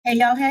Hey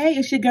y'all, hey,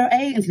 it's your girl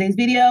A. In today's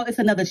video, it's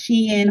another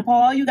SHEIN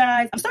haul, you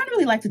guys. I'm starting to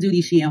really like to do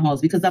these SHEIN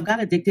hauls because I've got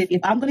addicted.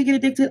 If I'm going to get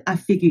addicted, I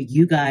figure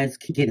you guys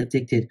can get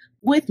addicted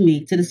with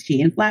me to the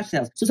SHEIN flash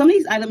sales. So some of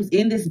these items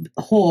in this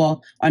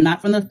haul are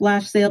not from the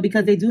flash sale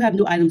because they do have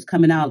new items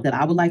coming out that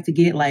I would like to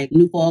get, like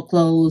new fall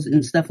clothes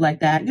and stuff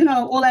like that. You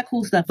know, all that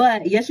cool stuff.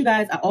 But yes, you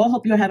guys, I all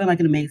hope you're having like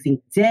an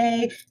amazing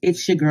day.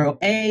 It's your girl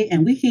A,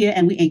 and we here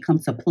and we ain't come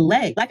to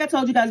play. Like I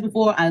told you guys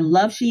before, I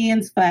love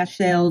SHEIN's flash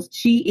sales.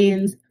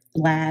 SHEIN's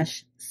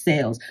flash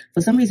sales.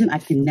 For some reason, I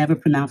can never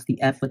pronounce the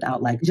F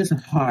without like, it's just a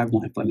hard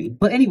one for me.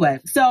 But anyway,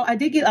 so I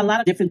did get a lot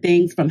of different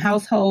things from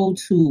household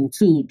to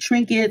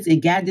trinkets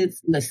and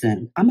gadgets.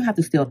 Listen, I'm gonna have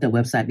to stay off their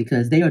website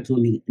because they are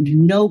doing me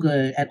no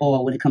good at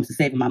all when it comes to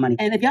saving my money.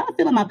 And if y'all are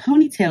feeling my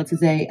ponytail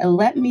today,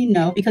 let me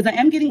know because I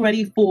am getting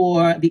ready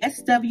for the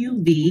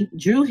SWV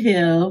Drew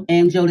Hill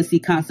and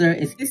Jodeci concert.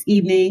 It's this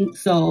evening,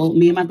 so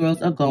me and my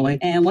girls are going.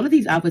 And one of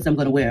these outfits I'm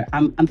gonna wear,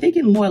 I'm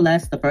thinking more or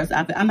less the first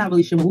outfit. I'm not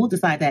really sure, but we'll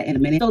decide that in a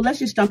minute. So let's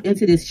just jump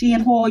into this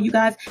SHEIN haul, you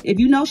guys. If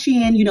you know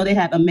SHEIN, you know they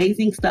have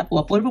amazing stuff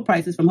for affordable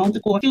prices from home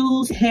decor,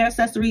 shoes, hair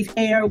accessories,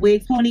 hair,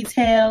 wigs,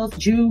 ponytails,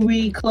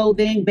 jewelry,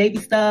 clothing, baby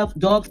stuff,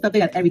 dog stuff. They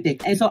got everything.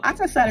 And so I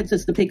decided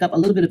just to pick up a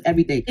little bit of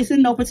everything. It's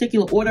in no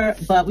particular order,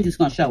 but we're just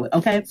gonna show it,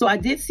 okay? So I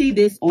did see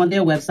this on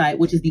their website,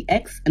 which is the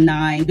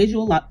X9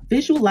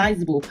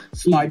 visualizable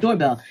smart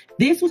doorbell.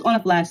 This was on a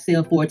flash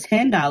sale for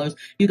 $10.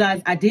 You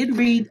guys, I did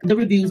read the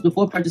reviews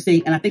before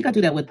purchasing, and I think I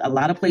do that with a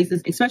lot of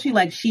places, especially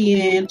like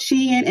SHEIN.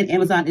 SHEIN and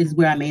Amazon is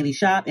where I mainly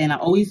shop, and I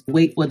always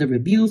wait for the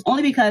reviews,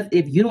 only because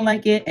if you don't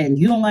like it, and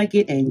you don't like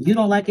it, and you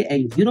don't like it,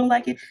 and you don't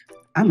like it,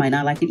 I might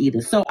not like it either.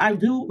 So I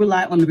do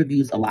rely on the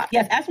reviews a lot.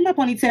 Yes, as for my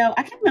ponytail,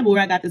 I can't remember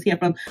where I got this hair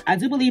from. I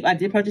do believe I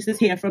did purchase this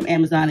hair from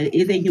Amazon. It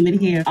is a human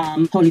hair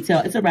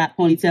ponytail. It's a wrap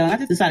ponytail. I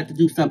just decided to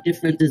do some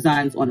different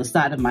designs on the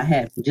side of my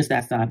head, just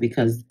that side,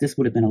 because this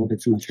would have been a little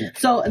bit too much hair.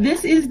 So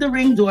this is the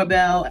Ring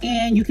doorbell,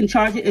 and you can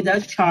charge it. It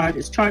does charge.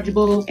 It's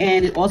chargeable,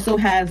 and it also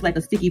has like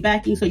a sticky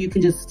backing, so you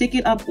can just stick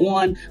it up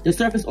on the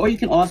surface, or you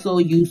can also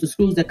use the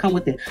screws that come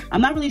with it.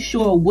 I'm not really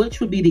sure which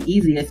would be the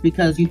easiest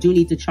because you do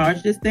need to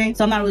charge this thing,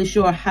 so I'm not really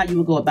sure how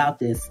you would go about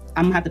this.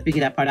 I'm gonna have to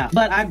figure that part out.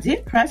 But I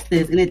did press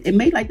this, and it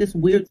made like this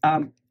weird please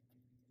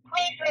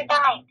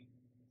rewind.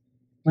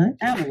 What?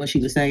 I don't know what she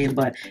was saying,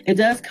 but it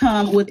does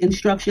come with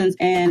instructions,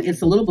 and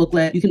it's a little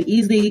booklet. You can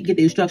easily get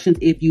the instructions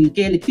if you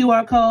scan the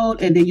QR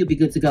code, and then you'll be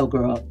good to go,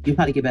 girl. You'll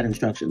probably get better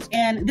instructions.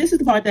 And this is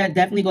the part that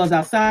definitely goes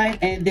outside.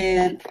 And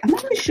then I'm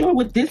not really sure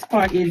what this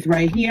part is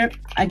right here.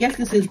 I guess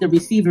this is the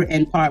receiver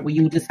end part where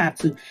you would just have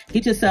to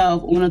get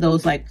yourself one of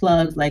those like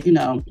plugs, like, you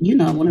know,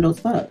 one of those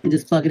plugs, and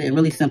just plug it in.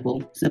 Really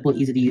simple,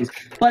 easy to use.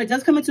 But it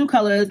does come in 2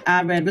 colors.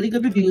 I read really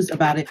good reviews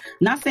about it.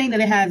 Not saying that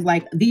it has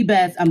like the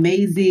best,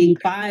 amazing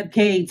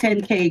 5K,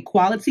 10K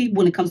quality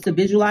when it comes to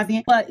visualizing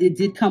it, but it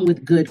did come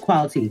with good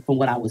quality from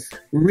what I was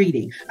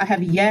reading. I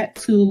have yet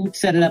to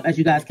set it up, as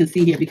you guys can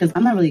see here, because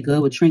I'm not really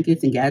good with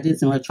trinkets and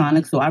gadgets and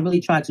electronics, so I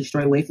really tried to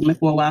stray away from it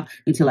for a while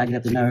until I get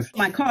up the nerve.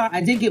 My car,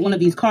 I did get one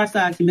of these car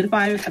size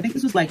humidifiers. I think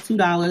this was like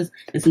 $2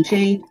 and some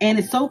change, and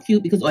it's so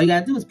cute because all you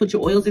gotta do is put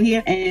your oils in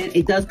here, and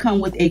it does come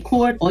with a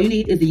cord. All you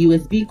need is a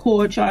USB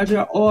cord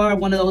charger or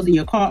one of those in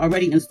your car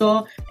already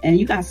installed, and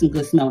you got some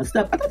good smelling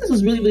stuff. I thought this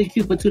was really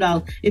cute for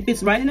 $2. It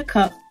fits right in the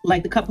cup,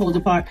 like the cup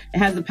holder part. It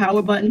has a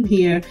power button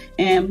here,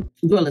 and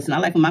girl, listen, I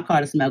like for my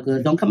car to smell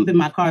good. Don't come up in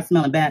my car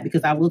smelling bad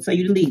because I will tell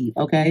you to leave,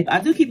 okay? I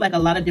do keep like a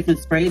lot of different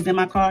sprays in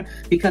my car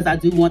because I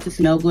do want to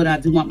smell good. I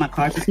do want my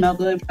car to smell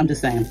good. I'm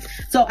just saying.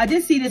 So I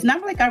did see this,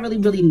 not like I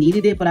really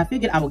needed it, but I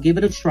figured I would give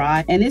it a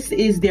try. And this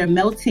is their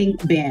melting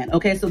band,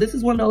 okay? So this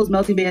is one of those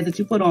melting bands that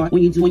you put on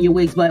when you're doing your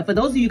wigs. But for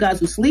those of you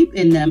guys who sleep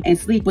in them and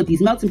sleep with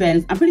these melting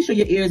bands, I'm pretty sure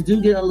your ears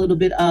do get a little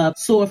bit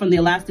sore from the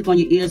elastic on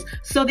your ears.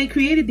 So they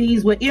created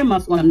these with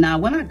earmuffs on them. Now,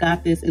 when I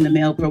got this in the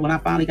mail, girl, when I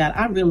finally got it,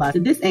 I realized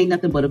that this ain't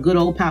nothing but a good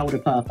old powder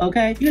puff,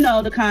 okay? You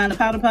know, the kind of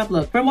powder puff.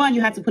 Look, for one,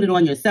 you have to put it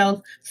on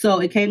yourself. So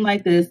it came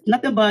like this,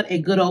 nothing but a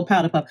good old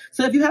powder puff.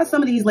 So if you have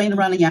some of these laying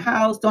around in your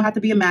house, don't have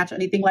to be a match or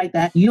anything like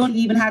that. You don't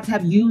even have to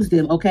have used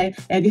them, okay?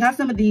 And if you have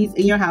some of these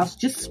in your house,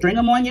 just string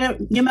them on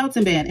your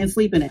melting band and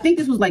sleep in it. I think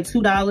this was like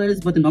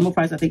 $2, but the normal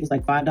price I think was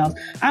like $5.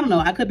 I don't know,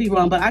 I could be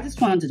wrong, but I just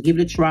wanted to give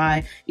it a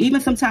try.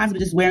 Even sometimes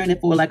just wearing it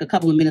for like a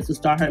couple of minutes will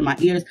start hurting my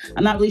ears.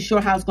 I'm not really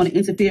sure how it's going to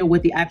interfere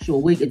with the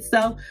actual wig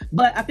itself,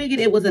 but I figured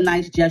it was a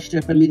nice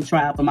gesture for me to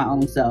try out for my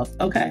own self.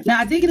 Okay. Now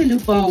I did get a new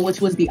phone, which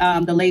was the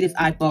latest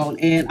iPhone,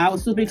 and I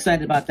was super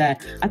excited about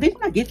that. I think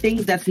when I get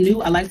things that's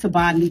new, I like to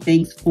buy new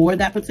things for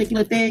that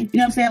particular thing. You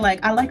know what I'm saying?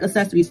 Like I like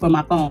accessories for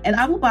my phone, and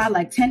I will buy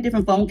like 10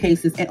 different phone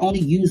cases and only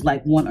use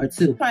like 1 or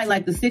 2. Probably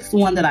like the 6th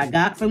one that I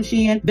got from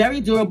SHEIN.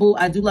 Very durable.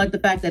 I do like the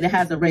fact that it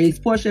has a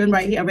raised portion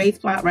right here, a raised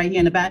spot right here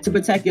in the back to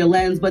protect your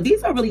lens, but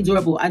these are really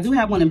durable. I do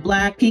have one in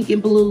black, pink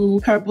and blue,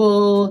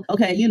 purple.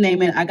 Okay, you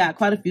name it. I got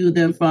quite a few of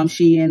them from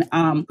SHEIN.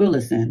 Shein. Girl,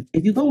 listen,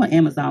 if you go on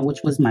Amazon, which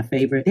was my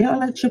favorite, they are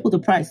like triple the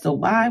price. So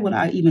why would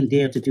I even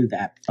dare to do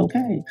that?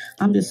 Okay,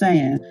 I'm just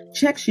saying,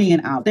 check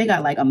Shein out. They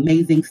got like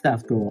amazing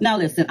stuff, girl. Now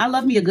listen, I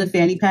love me a good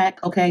fanny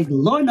pack. Okay,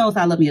 Lord knows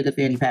I love me a good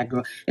fanny pack,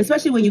 girl.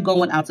 Especially when you're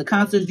going out to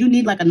concerts, you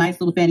need like a nice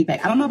little fanny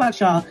pack. I don't know about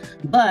y'all,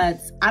 but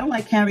I don't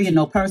like carrying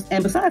no purse.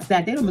 And besides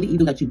that, they don't really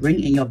even let you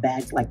bring in your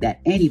bags like that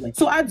anyway.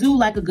 So I do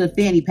like a good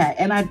fanny pack,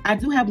 and I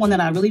do have one that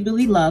I really,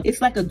 really love.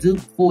 It's like a dupe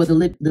for the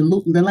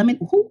lemon.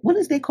 What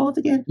is they called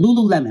again?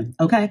 Lululemon.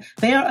 Okay,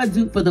 they are a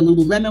dupe for the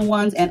Lululemon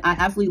ones, and I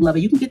absolutely love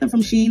it. You can get them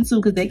from Shein too,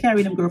 because they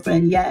carry them,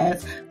 girlfriend.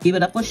 Yes, give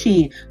it up for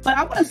Shein. But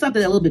I wanted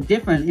something a little bit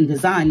different in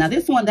design. Now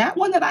this one, that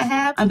one that I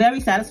have, I'm very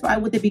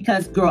satisfied with it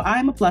because, girl,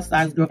 I'm a plus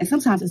size girl, and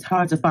sometimes it's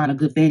hard to find a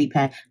good fanny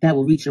pack that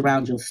will reach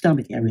around your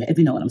stomach area, if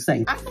you know what I'm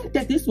saying. I think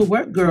that this would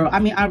work, girl. I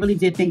mean, I really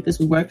did think this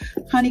would work.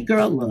 Honey,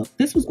 girl, look,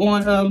 this was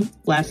on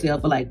flash sale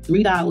for like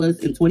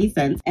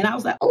 $3.20, and I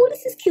was like, oh,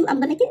 this is cute. I'm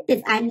gonna get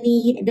this. I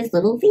need this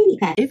little fanny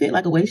pack. It fit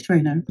like a waist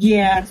trainer.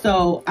 Yeah,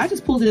 so I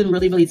just pulled it in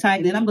really, really tight,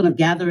 and then I'm gonna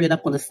gather it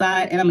up on the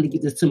side, and I'm gonna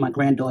give this to my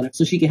granddaughter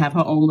so she can have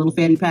her own little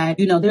fanny pack.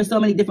 You know, there's so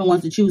many different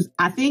ones to choose.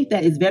 I think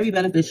that it's very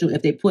beneficial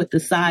if they put the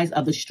size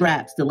of the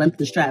straps, the length of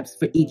the straps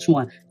for each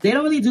one. They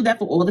don't really do that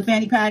for all the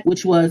fanny pack,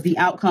 which was the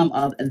outcome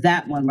of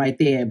that one right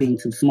there being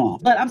too small.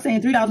 But I'm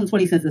saying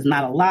 $3.20 is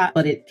not a lot,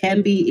 but it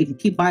can be if you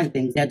keep buying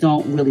things that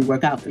don't really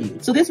work out for you.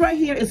 So this right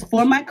here is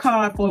for my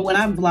car, for when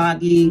I'm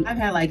vlogging. I've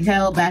had like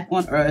hell back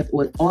on earth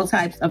with all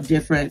types of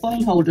different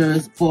phone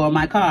holders for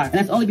my car. And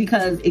that's only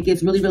because it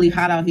gets really, really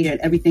hot out here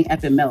and everything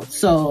effing melts.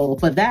 So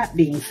for that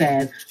being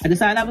said, I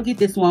decided I would get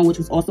this one, which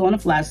was also on a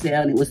flash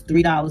sale, and it was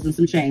 $3 and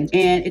some change.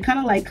 And it kind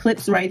of like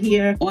clips right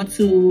here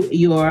onto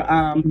your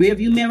rear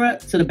view mirror,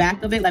 to the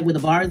back of it, like where the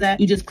bar is at.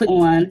 You just click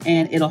on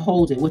and it'll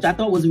hold it, which I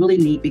thought was really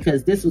neat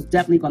because this was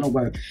definitely going to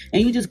work.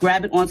 And you just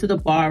grab it onto the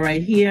bar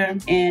right here.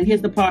 And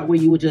here's the part where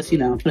you would just, you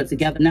know, put it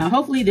together. Now,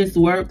 hopefully this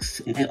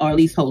works, or at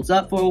least holds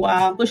up for a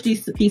while. Push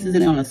these pieces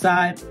in on the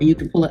side and you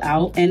can pull it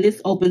out. And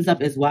this opens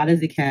up as wide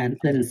as it can.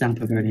 That doesn't sound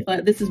perverted,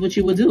 but this is what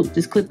you would do.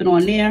 Just clip it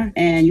on there,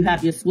 and you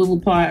have your swivel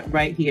part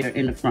right here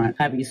in the front.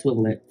 However you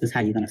swivel it, this is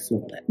how you're going to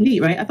swivel it.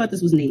 Neat, right? I thought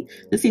this was neat.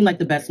 This seemed like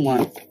the best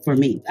one for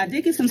me. I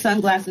did get some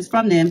sunglasses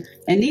from them,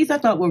 and these I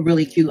thought were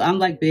really cute. I'm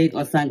like big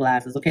on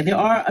sunglasses. Okay, there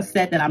are a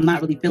set that I'm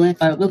not really feeling,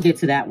 but we'll get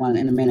to that one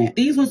in a minute.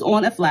 These was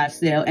on a flash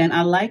sale, and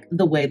I like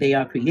the way they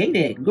are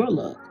created. Girl,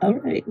 look. All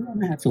right, I'm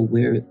gonna have to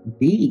wear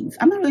these.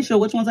 I'm not really sure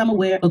which ones I'm gonna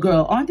wear, but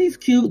girl, aren't these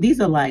cute? These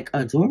are like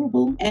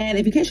adorable. And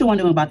in case you're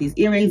wondering about these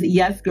earrings,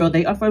 yes, girl,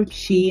 they are from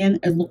Shein,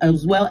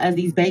 as well as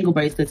these bangle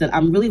bracelets that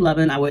I'm really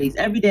loving. I wear these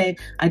every day.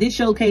 I did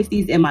showcase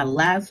these in my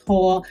last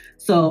haul,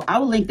 so I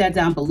will link that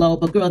down below.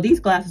 But girl, these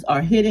glasses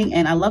are hitting,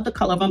 and I love the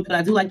color of them, but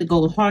I do like the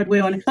gold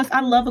hardware on it. Plus,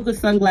 I love a good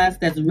sunglass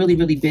that's really,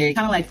 really big,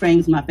 kind of like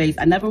frames my face.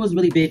 I never was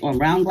really big on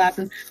round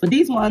glasses, but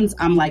these ones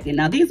I'm liking.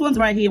 Now, these ones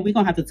right here, we're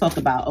gonna have to talk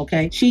about,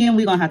 okay? Shein,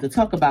 we're gonna have to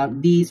talk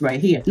about these right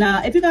here.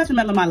 Now, if you guys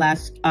remember my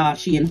last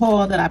Shein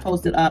haul that I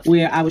posted up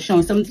where I was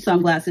showing some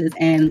sunglasses,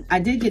 and I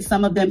did get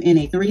some of them in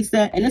a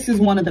 3-set, and this is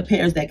one of the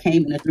pairs that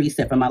came in a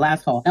 3-set from my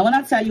last haul. Now, when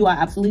I tell you I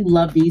absolutely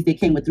love these, they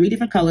came with 3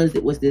 different colors.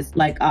 It was this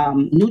like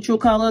neutral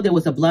color, there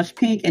was a blush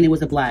pink, and it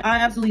was a black. I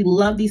absolutely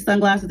love these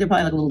sunglasses. They're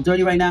probably like a little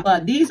dirty right now,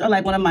 but these are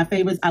like one of my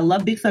favorites. I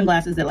love big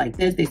sunglasses that like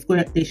this. They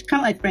square, they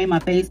kind of like frame my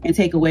face and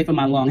take away from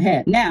my long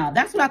head. Now,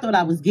 that's what I thought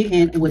I was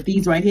getting with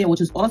these right here,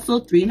 which is also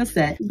 3 in a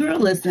set. Girl,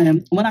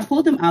 listen, when I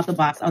pulled them out the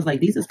box, I was like,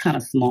 these is kind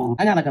of small.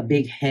 I got like a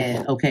big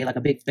head, okay, like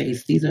a big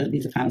face. These are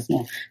kind of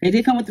small. They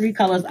did come with 3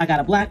 colors. I got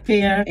a black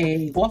pair,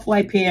 a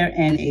off-white pair,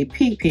 and a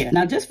pink pair.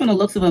 Now, just from the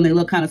looks of them, they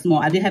look kind of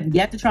small. I did have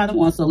yet to try them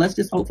on, so let's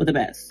just hope for the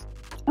best.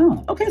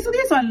 Oh, okay, so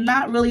these are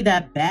not really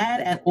that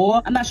bad at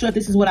all. I'm not sure if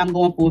this is what I'm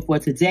going for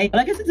today,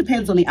 but I guess it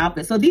depends on the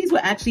outfit. So these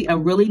were actually a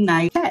really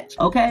nice catch,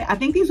 okay? I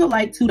think these were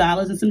like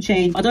 $2 and some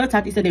change. My daughter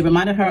Tati said they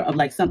reminded her of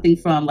like something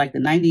from like the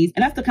 90s,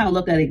 and that's the kind of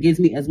look that it gives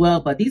me as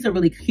well, but these are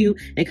really cute.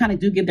 They kind of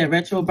do give that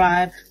retro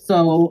vibe,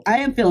 so I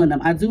am feeling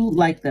them. I do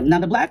like them. Now,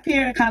 the black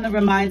pair kind of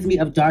reminds me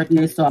of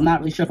darkness, so I'm not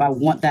really sure if I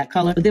want that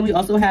color, but then we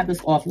also have this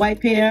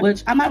off-white pair,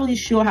 which I'm not really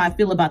sure how I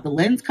feel about the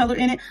lens color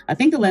in it. I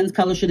think the lens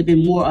color should have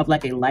been more of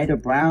like a lighter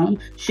brown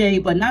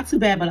shade, but not too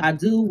bad. But I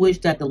do wish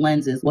that the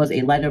lenses was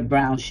a lighter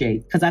brown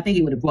shade, because I think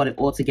it would have brought it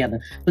all together.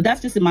 But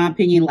that's just in my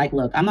opinion. Like,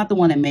 look, I'm not the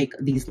one that make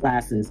these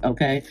glasses,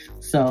 okay?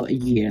 So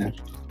yeah.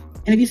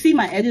 And if you see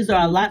my edges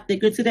are a lot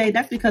thicker today,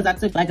 that's because I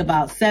took like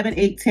about 7,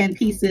 8, 10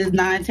 pieces,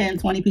 9, 10,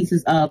 20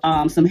 pieces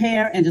of some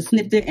hair and just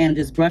snipped it and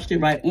just brushed it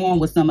right on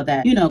with some of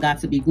that, you know, got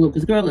to be glue.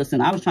 Because girl, listen,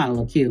 I was trying to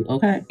look cute,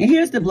 okay? And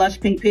here's the blush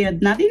pink pair.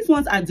 Now these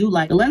ones I do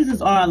like. The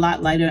lenses are a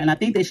lot lighter, and I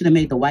think they should have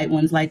made the white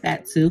ones like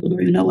that too.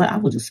 But you know what? I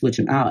will just switch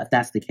them out if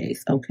that's the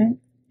case, okay?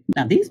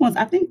 Now these ones,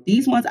 I think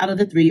these ones out of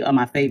the 3 are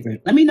my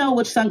favorite. Let me know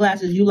which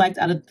sunglasses you liked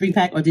out of the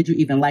 3-pack, or did you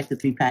even like the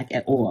 3-pack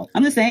at all?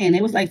 I'm just saying,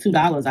 it was like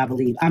 $2, I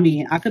believe. I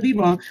mean, I could be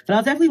wrong, but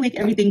I'll definitely link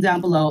everything down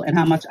below and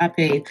how much I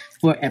paid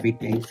for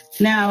everything.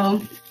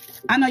 Now,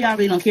 I know y'all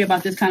really don't care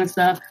about this kind of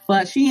stuff,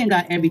 but SHEIN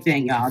got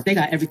everything, y'all. They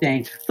got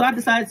everything. So I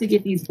decided to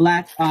get these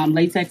black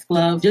latex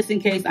gloves just in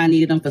case I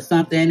needed them for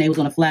something. They was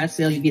on a flash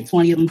sale. You get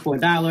 20 of them for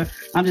 $1.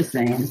 I'm just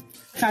saying.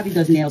 Tavi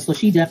does nails, so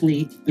she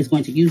definitely is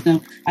going to use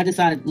them. I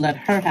decided to let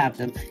her have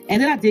them.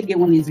 And then I did get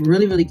one of these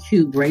really, really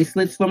cute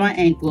bracelets for my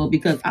ankle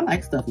because I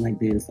like stuff like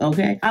this,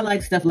 okay? I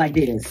like stuff like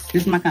this.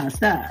 This is my kind of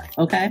style,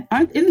 okay?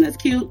 Isn't this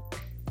cute?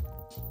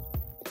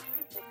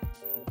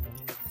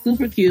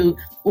 Super cute.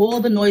 All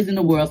the noise in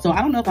the world. So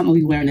I don't know if I'm gonna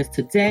be wearing this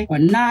today or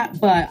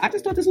not, but I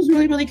just thought this was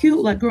really, really cute.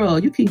 Like, girl,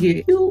 you can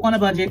get cute on a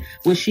budget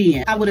with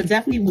SHEIN. I would have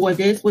definitely wore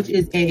this, which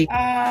is a,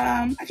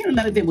 I can't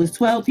remember if it was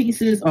 12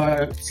 pieces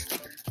or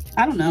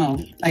I don't know.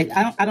 Like,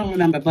 I don't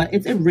remember, but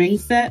it's a ring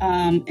set.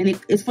 And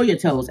it's for your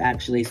toes,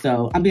 actually.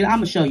 So, I mean, I'm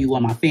going to show you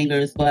on my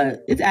fingers,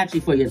 but it's actually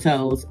for your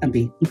toes. I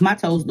mean, my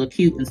toes look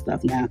cute and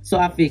stuff now. So,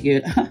 I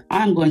figured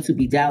I'm going to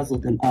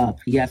bedazzle them up.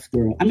 Yes,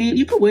 girl. I mean,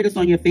 you could wear this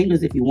on your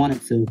fingers if you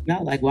wanted to.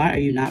 Y'all like, why are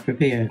you not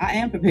prepared? I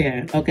am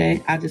prepared,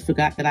 okay? I just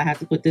forgot that I had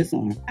to put this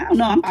on. I don't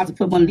know. I'm about to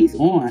put one of these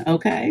on,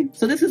 okay?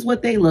 So, this is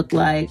what they look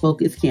like.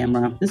 Focus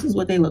camera. This is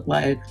what they look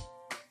like.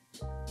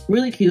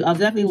 Really cute. I'll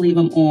definitely leave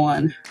them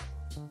on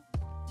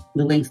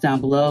the links down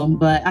below,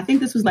 but I think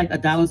this was like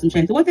 $1 and some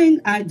change. The one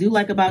thing I do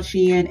like about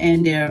SHEIN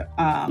and their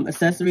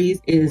accessories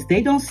is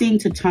they don't seem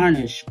to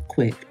tarnish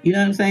quick. You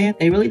know what I'm saying?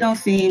 They really don't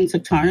seem to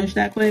tarnish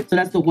that quick. So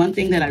that's the one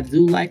thing that I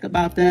do like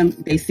about them.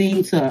 They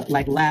seem to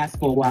like last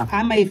for a while.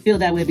 I may feel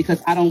that way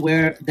because I don't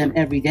wear them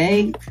every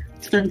day,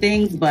 certain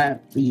things,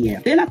 but yeah.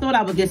 Then I thought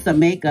I would get some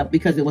makeup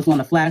because it was on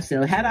a flash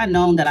sale. Had I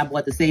known that I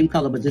bought the same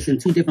color but just in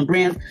 2 different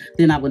brands,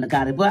 then I wouldn't have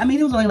got it. But I mean,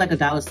 it was only like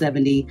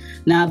 $1.70.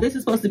 Now this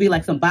is supposed to be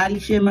like some body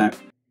shimmer.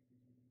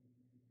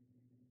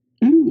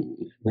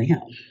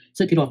 Wow,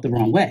 took it off the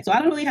wrong way. So I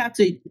don't really have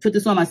to put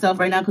this on myself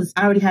right now because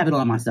I already have it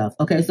on myself.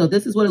 Okay, so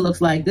this is what it looks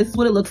like. This is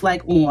what it looks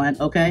like on,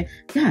 okay?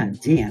 God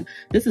damn,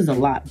 this is a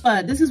lot.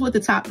 But this is what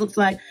the top looks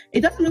like. It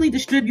doesn't really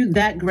distribute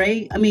that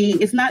great. I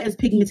mean, it's not as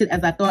pigmented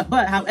as I thought.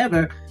 But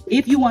however,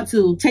 if you want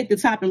to take the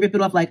top and rip it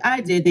off like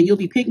I did, then you'll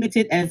be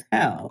pigmented as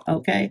hell,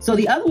 okay? So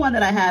the other one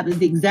that I have is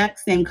the exact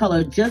same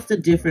color, just a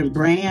different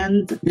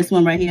brand. This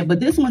one right here. But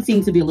this one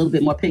seems to be a little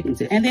bit more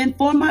pigmented. And then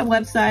for my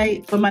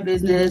website, for my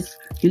business,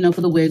 you know, for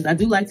the wigs, I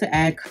do like to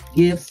add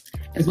gifts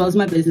as well as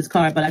my business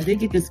card, but I did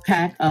get this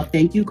pack of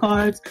thank you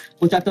cards,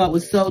 which I thought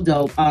was so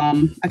dope. I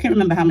can't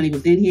remember how many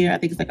was in here. I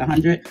think it's like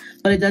 100,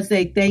 but it does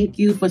say thank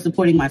you for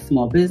supporting my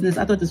small business.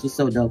 I thought this was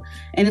so dope.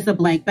 And it's a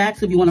blank back,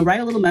 so if you want to write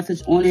a little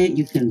message on it,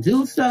 you can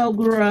do so,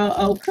 girl,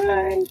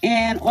 okay?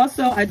 And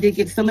also, I did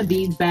get some of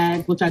these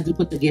bags, which I do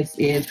put the gifts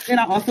in. Then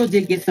I also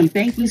did get some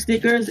thank you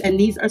stickers, and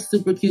these are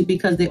super cute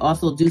because they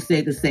also do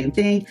say the same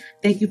thing.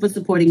 Thank you for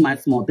supporting my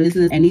small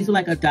business. And these are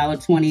like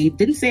 $1.20.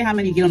 Didn't say how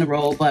many you get on a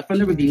roll, but from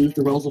the reviews,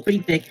 the rolls were pretty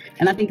thick,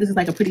 and I think this is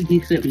like a pretty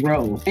decent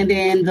roll. And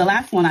then the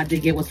last one I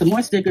did get was some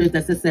more stickers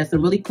that says some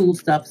really cool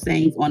stuff,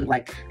 sayings on it,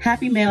 like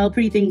happy mail,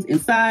 pretty things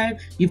inside,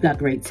 you've got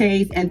great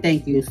taste, and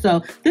thank you.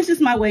 So this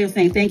is my way of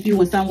saying thank you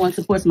when someone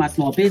supports my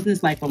small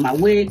business, like for my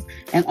wigs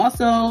and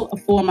also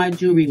for my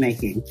jewelry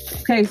making.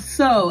 Okay,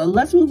 so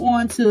let's move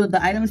on to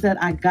the items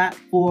that I got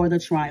for the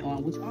try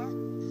on, which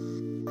are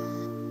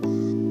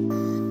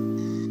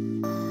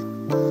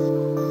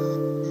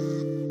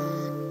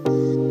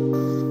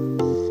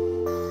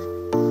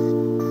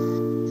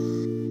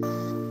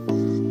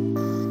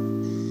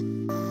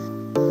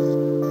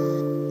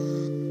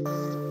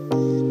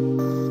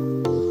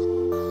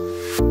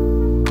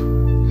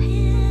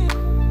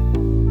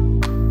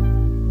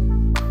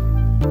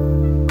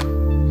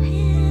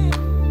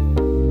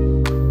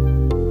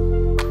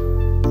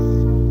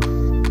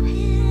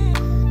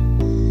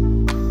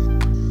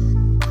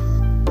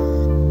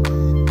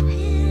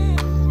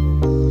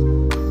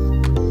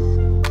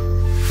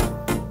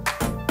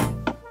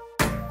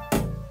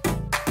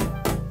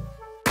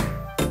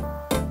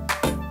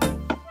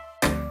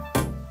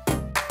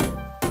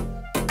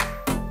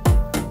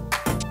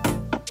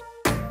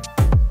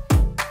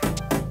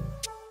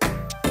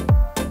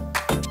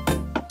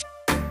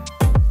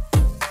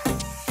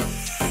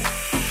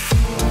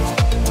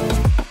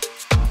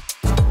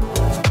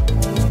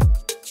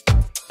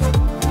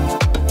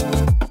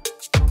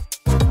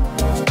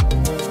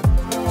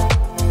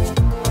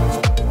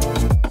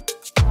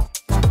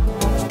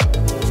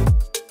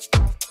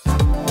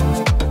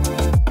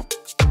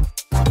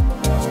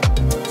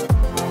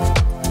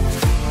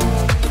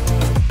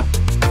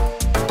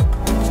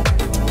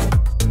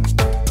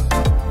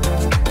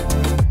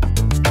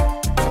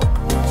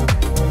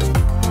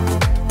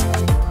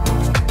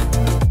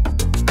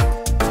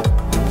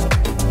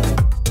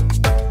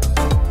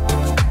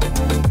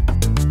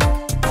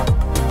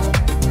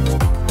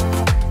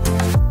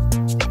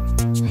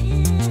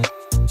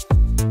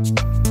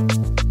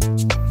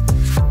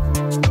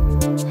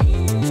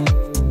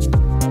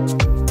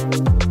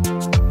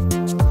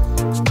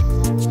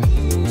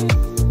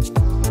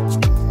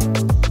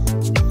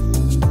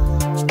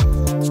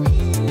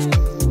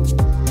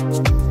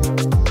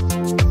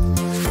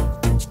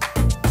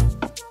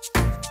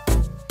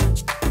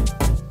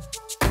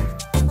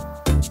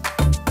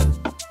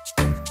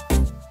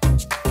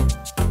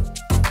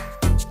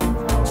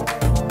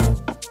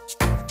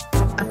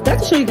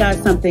show you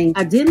guys something.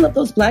 I did love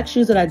those black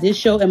shoes that I did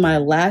show in my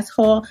last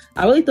haul.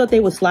 I really thought they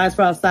were slides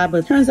for outside,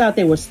 but it turns out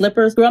they were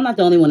slippers. Girl, I'm not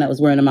the only one that was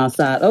wearing them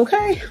outside,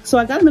 okay? So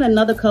I got them in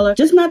another color,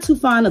 just not too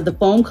fond of the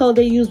foam color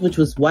they used, which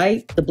was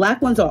white. The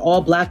black ones are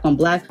all black on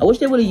black. I wish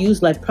they would have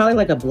used probably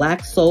like a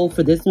black sole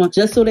for this one,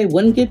 just so they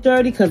wouldn't get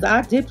dirty, because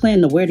I did plan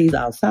to wear these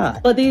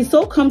outside. But they're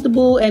so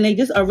comfortable and they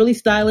just are really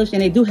stylish,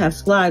 and they do have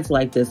slides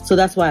like this. So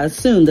that's why I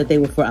assumed that they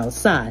were for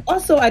outside.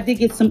 Also, I did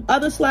get some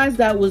other slides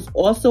that was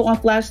also on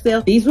flash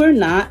sale. These were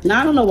not.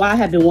 Now, I don't know why I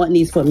have been wanting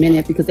these for a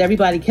minute, because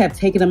everybody kept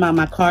taking them out of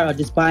my cart or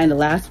just buying the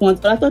last ones.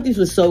 But I thought these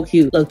were so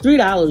cute. Look,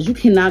 $3, you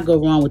cannot go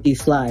wrong with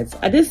these slides.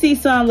 I did see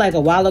some like a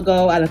while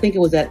ago. I think it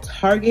was at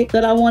Target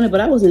that I wanted,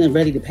 but I wasn't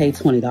ready to pay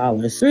 $20.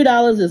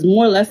 $3 is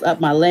more or less up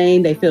my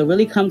lane. They feel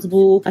really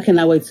comfortable. I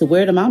cannot wait to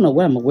wear them. I don't know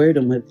what I'm gonna wear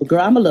them with, but girl,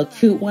 I'm gonna look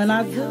cute when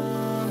I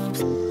go.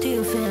 Do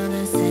you feel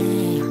the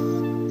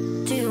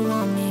same? Do you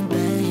want me,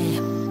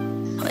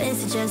 babe? Or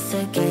is it just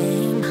a game?